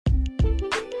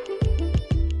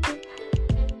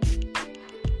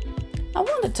I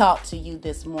want to talk to you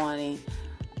this morning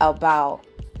about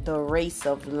the race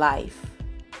of life.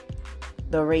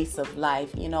 The race of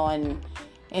life, and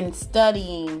in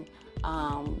studying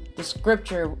the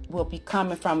scripture will be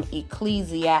coming from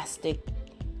Ecclesiastic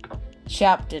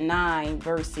chapter 9,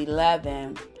 verse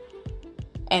 11.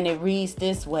 And it reads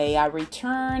this way: I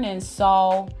returned and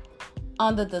saw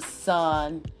under the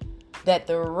sun that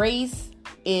the race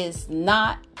is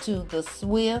not to the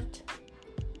swift,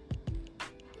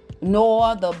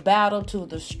 nor the battle to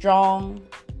the strong,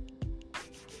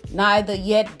 neither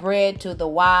yet bread to the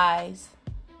wise,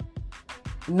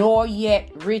 nor yet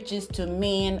riches to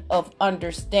men of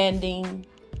understanding,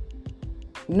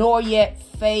 nor yet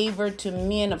favor to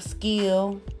men of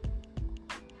skill,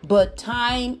 but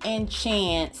time and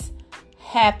chance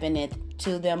happeneth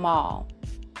to them all.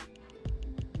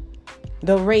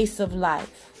 The race of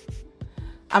life.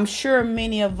 I'm sure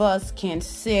many of us can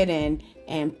sit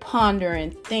and ponder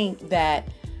and think that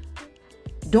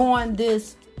during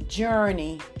this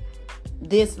journey,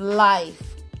 this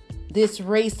life, this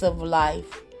race of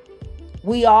life,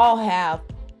 we all have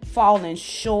fallen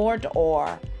short,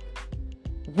 or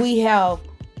we have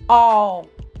all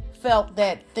felt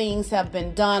that things have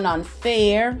been done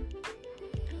unfair,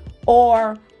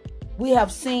 or we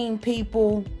have seen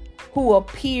people who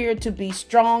appear to be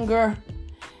stronger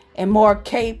and more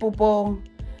capable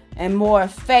and more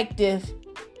effective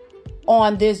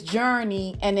on this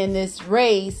journey and in this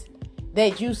race,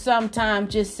 that you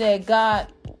sometimes just say,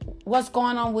 God, what's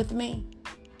going on with me?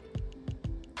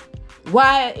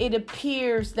 Why it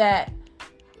appears that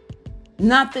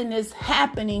nothing is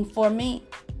happening for me?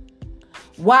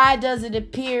 Why does it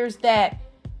appear that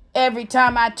every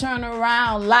time I turn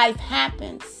around, life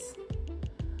happens?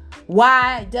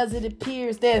 Why does it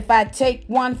appear that if I take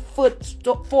one foot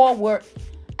forward,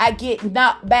 I get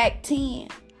knocked back 10?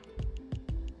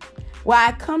 Well,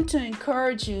 I come to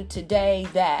encourage you today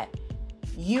that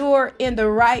you're in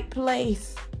the right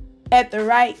place at the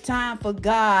right time for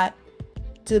God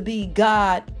to be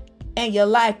God in your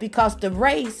life, because the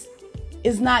race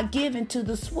is not given to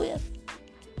the swift.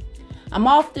 I'm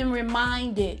often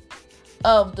reminded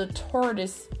of the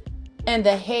tortoise and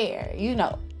the hare.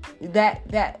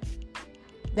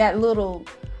 That little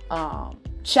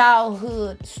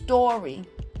childhood story,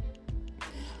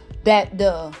 that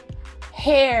the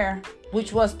hare,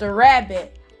 which was the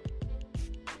rabbit,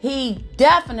 he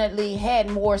definitely had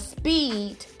more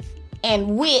speed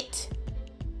and wit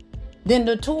than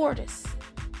the tortoise.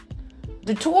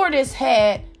 The tortoise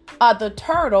had, the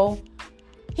turtle,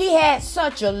 he had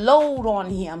such a load on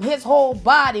him. His whole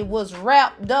body was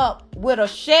wrapped up with a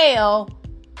shell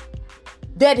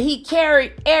that he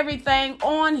carried everything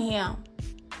on him.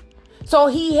 So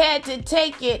he had to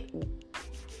take it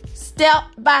step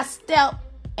by step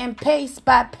and pace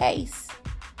by pace.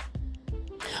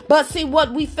 But see,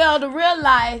 what we fail to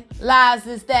realize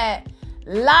is that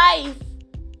life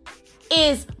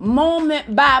is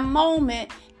moment by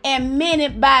moment and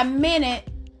minute by minute,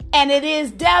 and it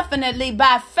is definitely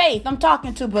by faith. I'm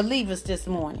talking to believers this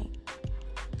morning.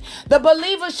 The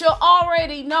believer should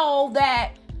already know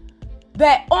that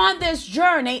on this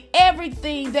journey,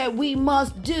 everything that we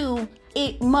must do,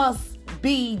 it must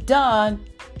be done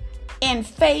in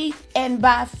faith and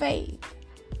by faith.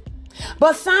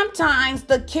 But sometimes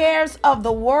the cares of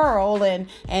the world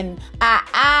and our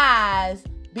eyes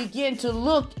begin to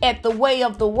look at the way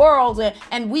of the world,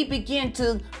 and we begin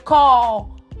to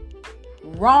call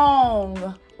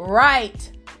wrong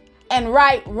right and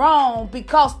right wrong,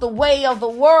 because the way of the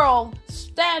world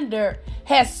standard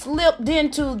has slipped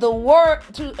into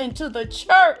into the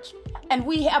church, and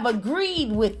we have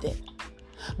agreed with it.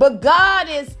 But God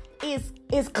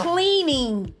is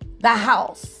cleaning the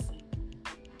house.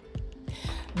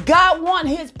 God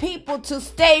wants his people to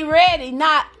stay ready,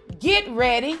 not get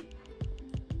ready.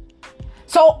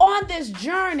 So on this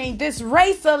journey, this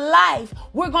race of life,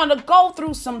 we're going to go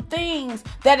through some things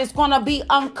that is going to be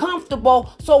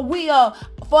uncomfortable. So we'll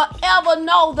forever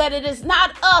know that it is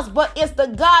not us, but it's the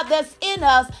God that's in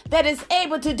us that is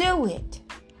able to do it.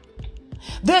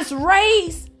 This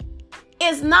race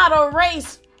is not a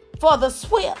race for the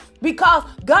swift, because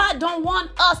God don't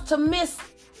want us to miss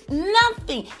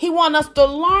nothing. He wants us to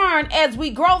learn as we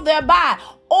grow thereby.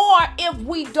 Or if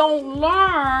we don't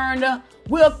learn,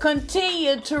 we'll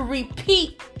continue to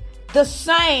repeat the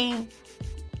same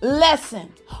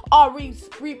lesson or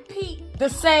repeat the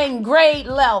same grade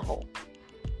level.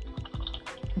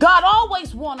 God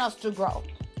always wants us to grow.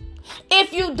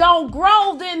 If you don't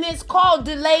grow, then it's called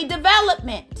delayed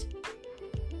development.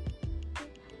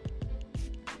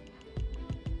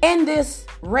 In this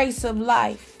race of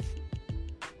life,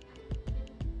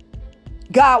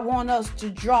 God wants us to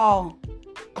draw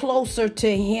closer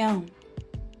to him.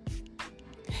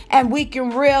 And we can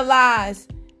realize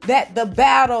that the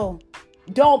battle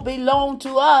don't belong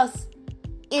to us.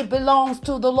 It belongs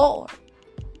to the Lord.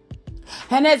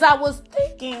 And as I was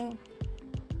thinking,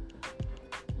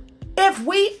 if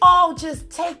we all just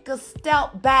take a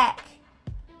step back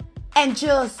and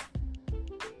just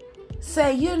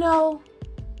say,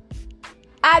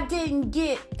 I didn't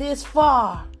get this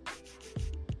far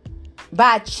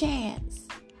by chance.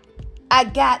 I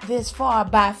got this far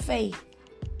by faith.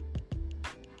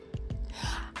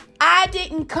 I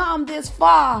didn't come this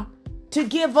far to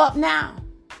give up now.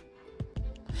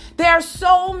 There are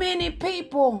so many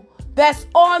people that's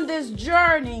on this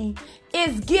journey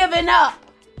is giving up.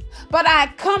 But I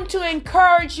come to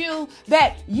encourage you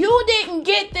that you didn't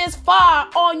get this far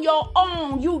on your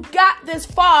own. You got this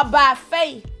far by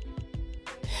faith.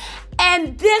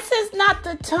 And this is not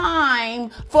the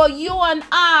time for you and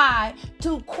I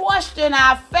to question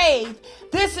our faith.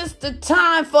 This is the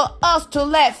time for us to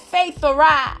let faith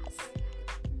arise.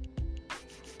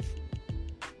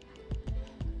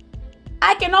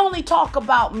 I can only talk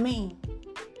about me.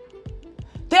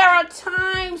 There are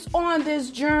times on this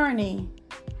journey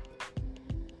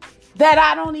that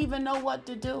I don't even know what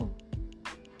to do.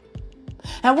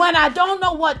 And when I don't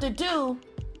know what to do,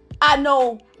 I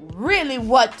know really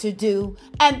what to do.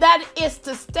 And that is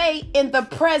to stay in the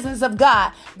presence of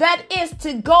God. That is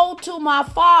to go to my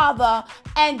Father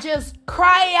and just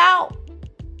cry out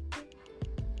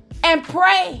and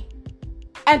pray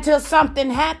until something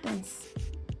happens.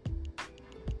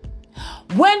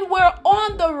 When we're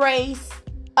on the race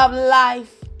of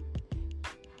life,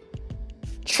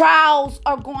 trials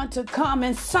are going to come,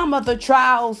 and some of the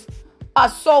trials are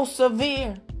so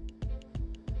severe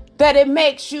that it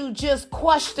makes you just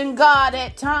question God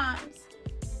at times.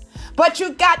 But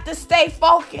you got to stay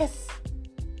focused.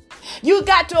 You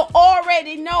got to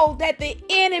already know that the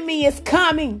enemy is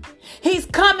coming. He's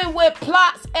coming with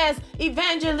plots, as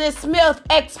Evangelist Smith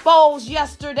exposed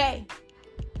yesterday.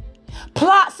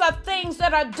 Plots are things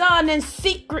that are done in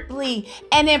secretly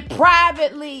and in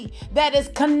privately, that is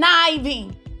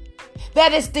conniving,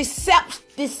 that is deceived,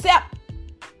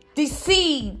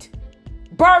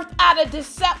 birthed out of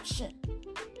deception,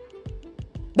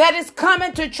 that is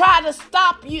coming to try to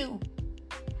stop you.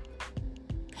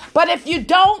 But if you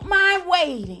don't mind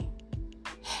waiting,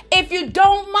 if you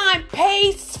don't mind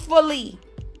peacefully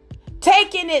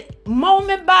taking it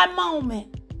moment by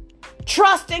moment,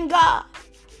 trusting God,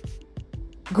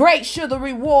 great sure the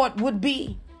reward would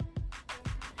be.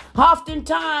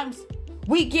 Oftentimes,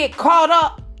 we get caught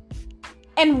up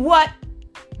in what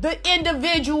the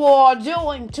individual are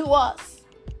doing to us,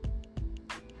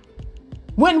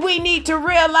 when we need to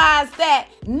realize that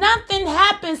nothing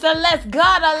happens unless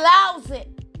God allows it.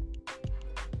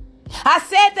 I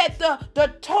said that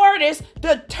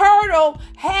the turtle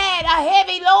had a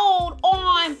heavy load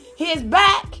on his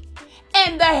back.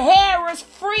 And the hare was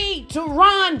free to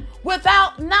run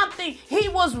without nothing. He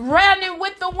was running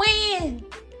with the wind.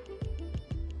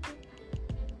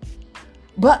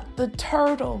 But the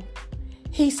turtle,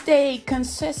 he stayed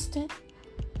consistent.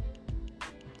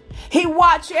 He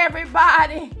watched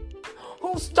everybody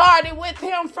who started with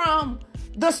him from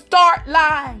the start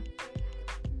line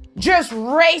just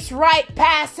race right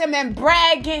past him and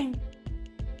bragging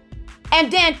and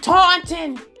then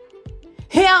taunting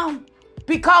him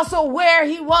because of where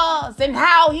he was and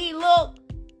how he looked,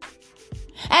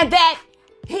 and that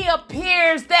he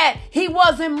appears that he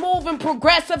wasn't moving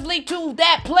progressively to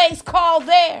that place called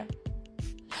there.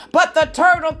 But the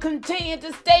turtle continued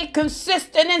to stay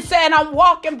consistent and said, I'm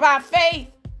walking by faith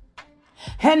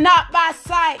and not by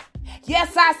sight.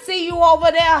 Yes, I see you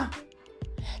over there.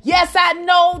 Yes, I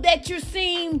know that you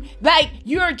seem like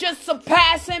you're just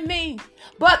surpassing me.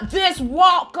 But this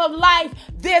walk of life,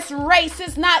 this race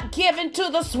is not given to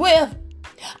the swift.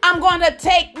 I'm going to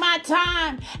take my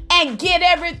time and get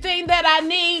everything that I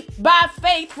need by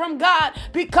faith from God.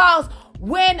 Because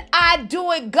when I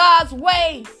do it God's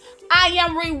way, I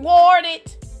am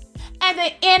rewarded. And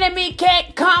the enemy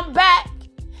can't come back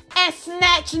and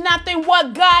snatch nothing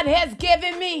what God has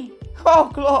given me. Oh,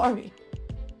 glory.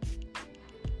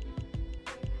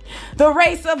 The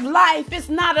race of life is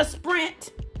not a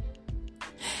sprint.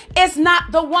 It's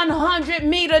not the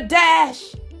 100-meter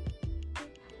dash.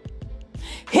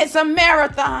 It's a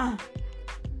marathon.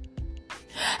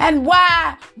 And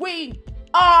while we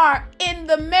are in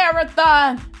the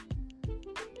marathon,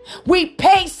 we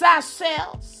pace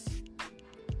ourselves.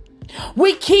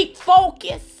 We keep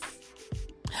focus.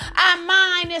 Our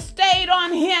mind is stayed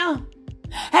on Him.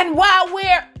 And while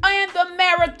we're in the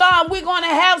marathon, we're going to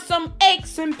have some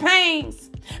aches and pains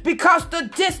because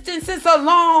the distance is a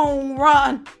long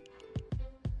run.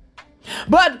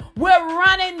 But we're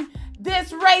running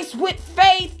this race with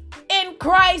faith in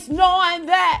Christ, knowing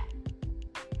that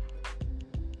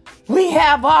we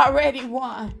have already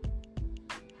won.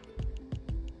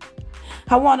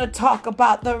 I want to talk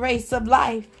about the race of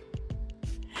life.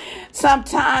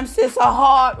 Sometimes it's a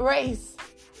hard race.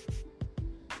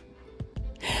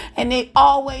 And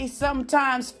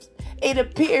sometimes it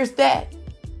appears that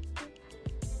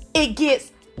it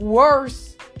gets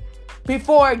worse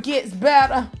before it gets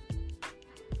better.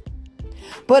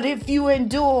 But if you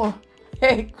endure,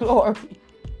 hey, glory.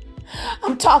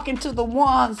 I'm talking to the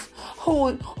ones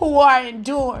who are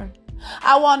enduring.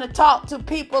 I want to talk to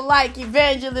people like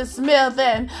Evangelist Smith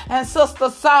and Sister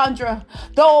Sandra,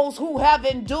 those who have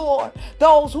endured,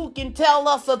 those who can tell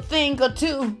us a thing or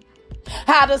two,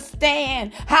 how to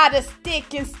stand, how to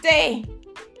stick and stay,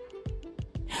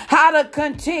 how to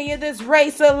continue this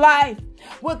race of life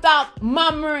without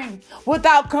murmuring,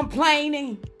 without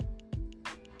complaining,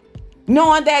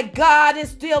 knowing that God is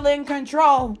still in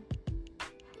control.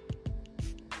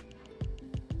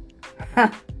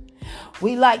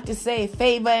 We like to say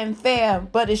favor and fair,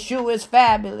 but it sure is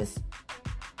fabulous.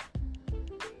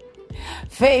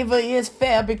 Favor is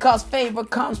fair because favor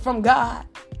comes from God.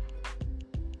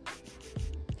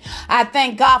 I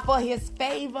thank God for his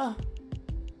favor.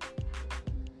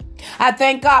 I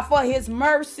thank God for his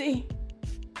mercy.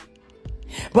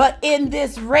 But in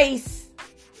this race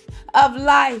of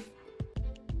life,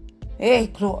 hey,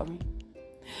 glory,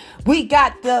 we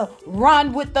got to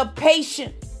run with the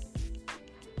patience.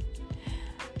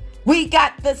 We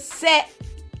got to set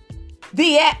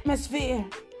the atmosphere.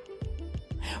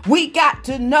 We got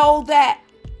to know that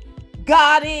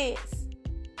God is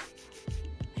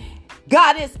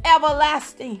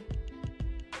everlasting.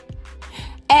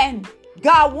 And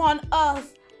God wants us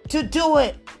to do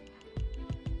it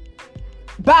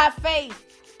by faith.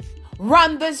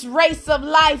 Run this race of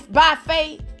life by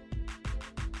faith.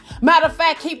 Matter of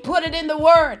fact, he put it in the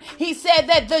word. He said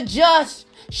that the just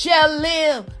shall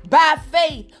live by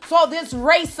faith. So this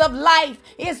race of life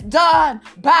is done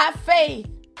by faith.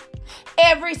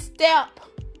 Every step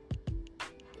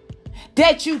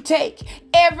that you take,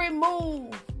 every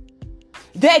move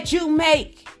that you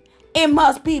make, it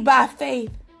must be by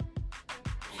faith.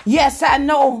 Yes, I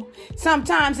know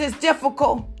sometimes it's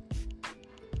difficult,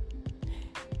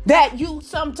 that you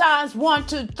sometimes want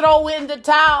to throw in the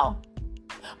towel,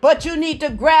 but you need to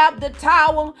grab the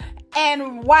towel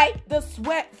and wipe the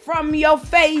sweat from your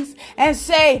face and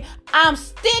say, I'm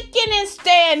sticking and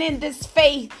staying in this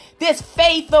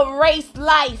faith of race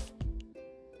life.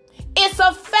 It's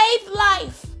a faith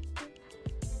life.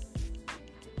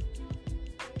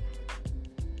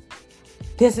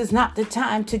 This is not the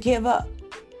time to give up.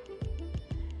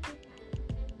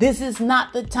 This is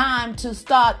not the time to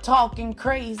start talking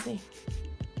crazy.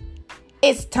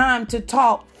 It's time to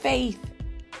talk faith.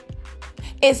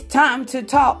 It's time to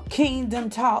talk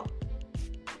kingdom talk.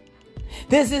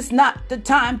 This is not the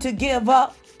time to give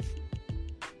up.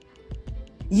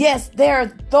 Yes, there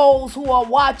are those who are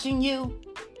watching you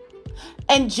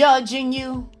and judging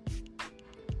you,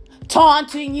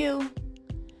 taunting you,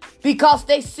 because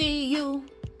they see you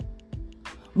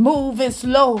moving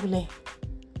slowly.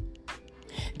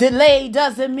 Delay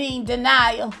doesn't mean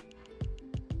denial.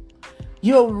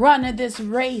 You're running this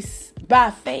race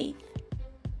by faith.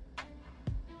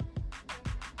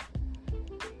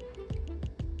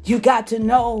 You got to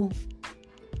know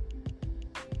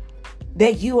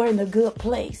that you are in a good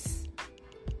place.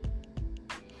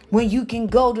 When you can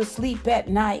go to sleep at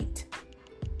night,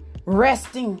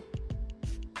 resting,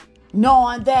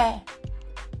 knowing that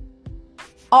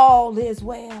all is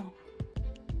well.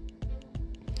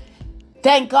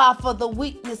 Thank God for the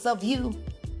weakness of you,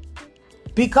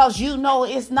 because you know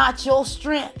it's not your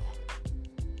strength.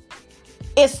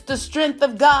 It's the strength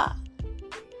of God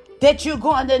that you're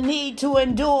going to need to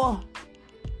endure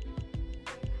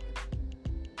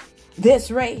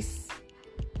this race.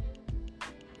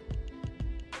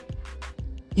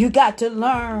 You got to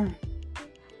learn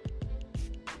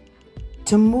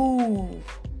to move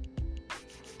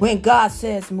when God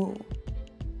says move.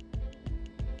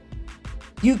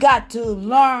 You got to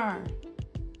learn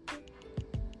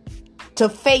to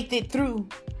faith it through.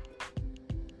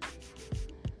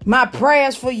 My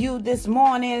prayers for you this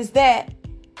morning is that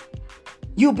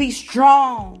you be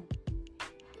strong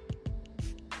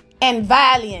and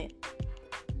valiant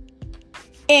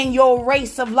in your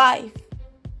race of life,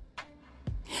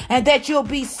 and that you'll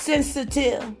be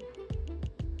sensitive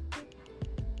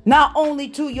Not only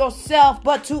to yourself,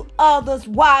 but to others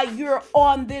while you're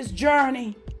on this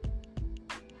journey.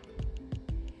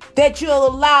 That you'll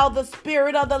allow the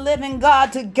Spirit of the living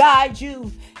God to guide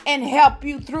you and help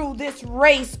you through this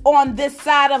race on this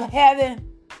side of heaven.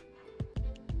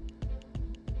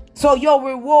 So your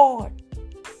reward,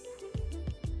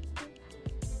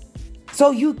 so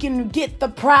you can get the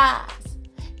prize,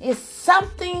 is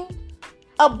something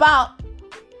about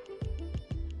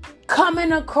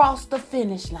coming across the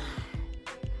finish line.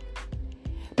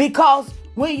 Because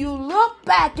when you look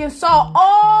back and saw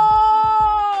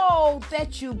all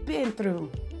that you've been through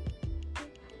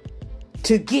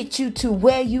to get you to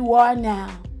where you are now,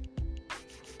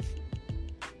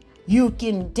 you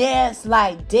can dance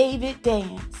like David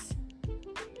danced.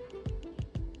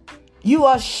 You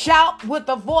will shout with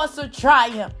a voice of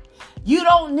triumph. You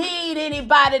don't need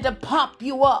anybody to pump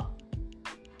you up,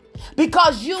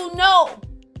 because you know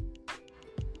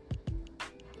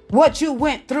what you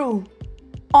went through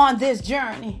on this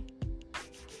journey.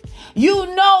 You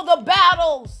know the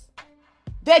battles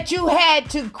that you had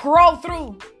to grow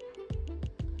through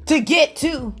to get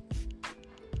to.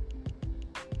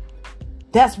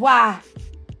 That's why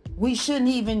we shouldn't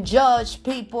even judge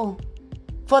people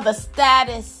for the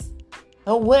status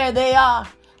of where they are,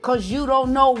 because you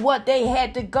don't know what they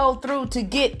had to go through to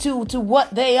get to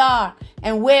what they are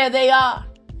and where they are.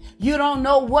 You don't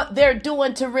know what they're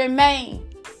doing to remain.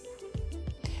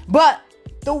 But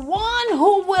the one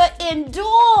who will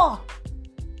endure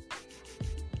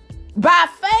by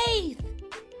faith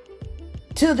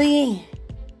to the end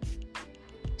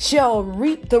shall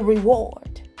reap the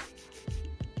reward.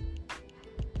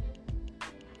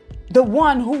 The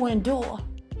one who endure.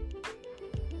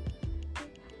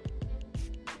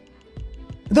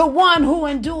 The one who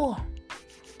endure.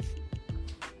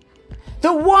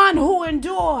 The one who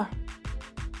endure.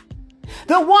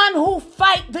 The one who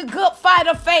fight the good fight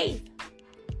of faith.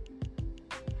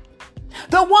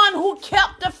 The one who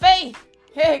kept the faith.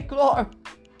 Hey, glory.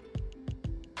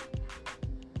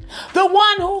 The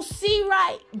one who see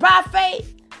right by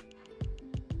faith.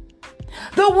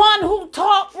 The one who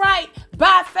talk right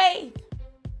by faith.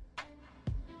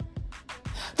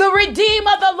 The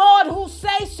Redeemer, the Lord who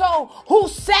say so, who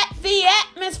set the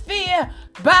atmosphere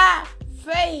by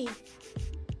faith.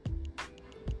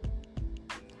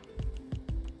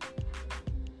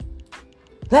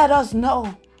 Let us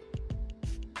know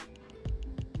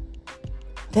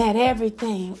that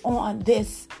everything on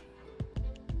this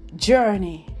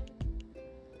journey,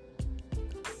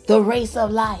 the race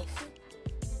of life,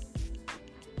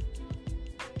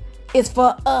 is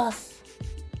for us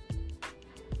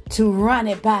to run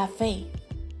it by faith.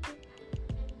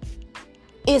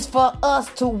 It's for us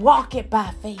to walk it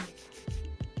by faith.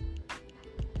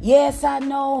 Yes, I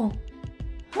know.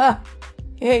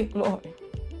 Hey, glory.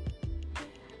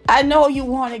 I know you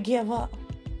want to give up.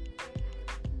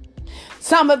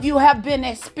 Some of you have been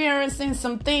experiencing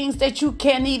some things that you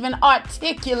can't even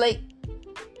articulate.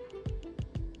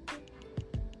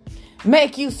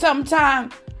 Make you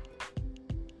sometimes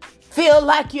feel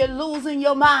like you're losing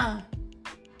your mind.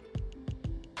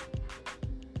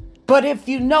 But if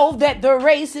you know that the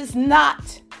race is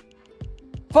not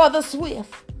for the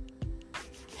swift,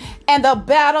 and the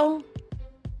battle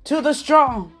to the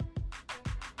strong,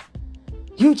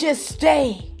 you just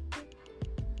stay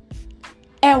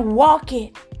and walk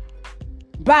it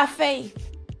by faith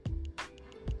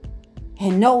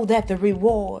and know that the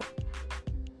reward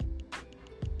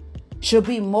should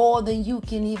be more than you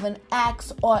can even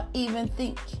ask or even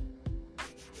think.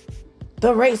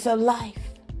 The race of life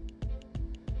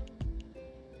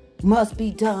must be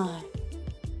done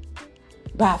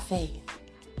by faith.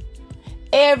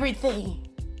 Everything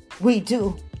we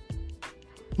do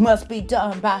must be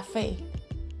done by faith.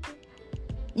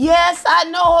 Yes, I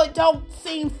know it don't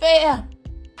seem fair.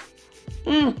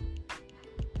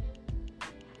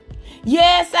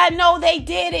 Yes, I know they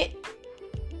did it.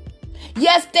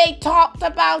 Yes, they talked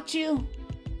about you.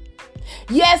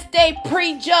 Yes, they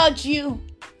prejudge you.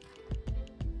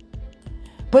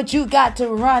 But you got to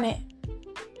run it.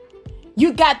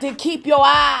 You got to keep your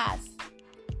eyes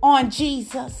on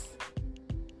Jesus.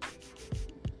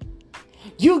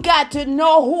 You got to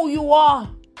know who you are.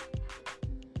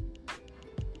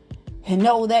 And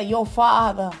know that your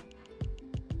Father,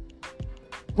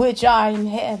 which are in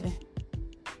heaven,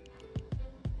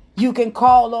 you can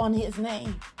call on his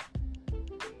name.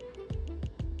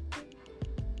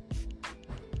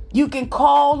 You can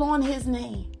call on his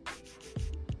name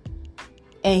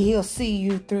and he'll see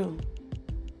you through.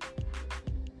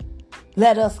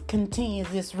 Let us continue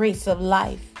this race of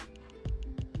life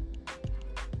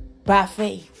by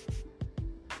faith.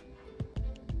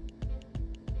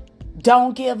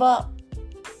 Don't give up.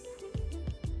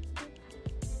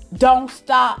 Don't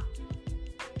stop.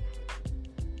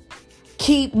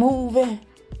 Keep moving.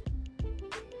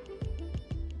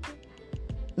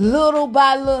 Little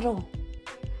by little.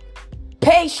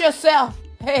 Pace yourself.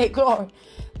 Hey, glory.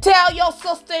 Tell your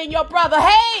sister and your brother,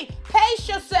 hey, pace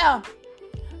yourself.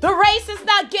 The race is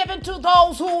not given to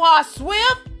those who are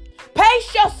swift.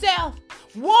 Pace yourself.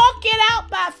 Walk it out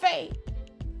by faith.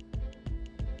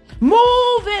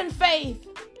 Move in faith.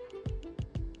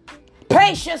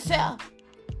 Pace yourself.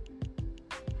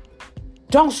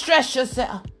 Don't stress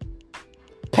yourself.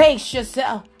 Pace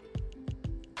yourself.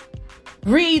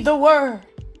 Read the word.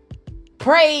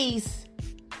 Praise.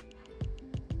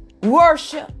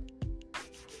 Worship.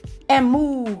 And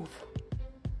move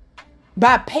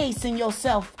by pacing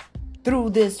yourself through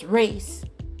this race.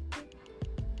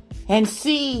 And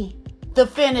see the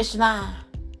finish line.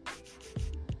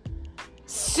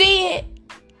 See it.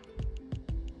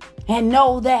 And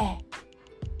know that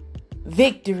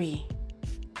victory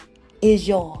is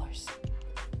yours.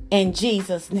 In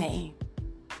Jesus' name,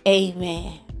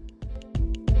 amen.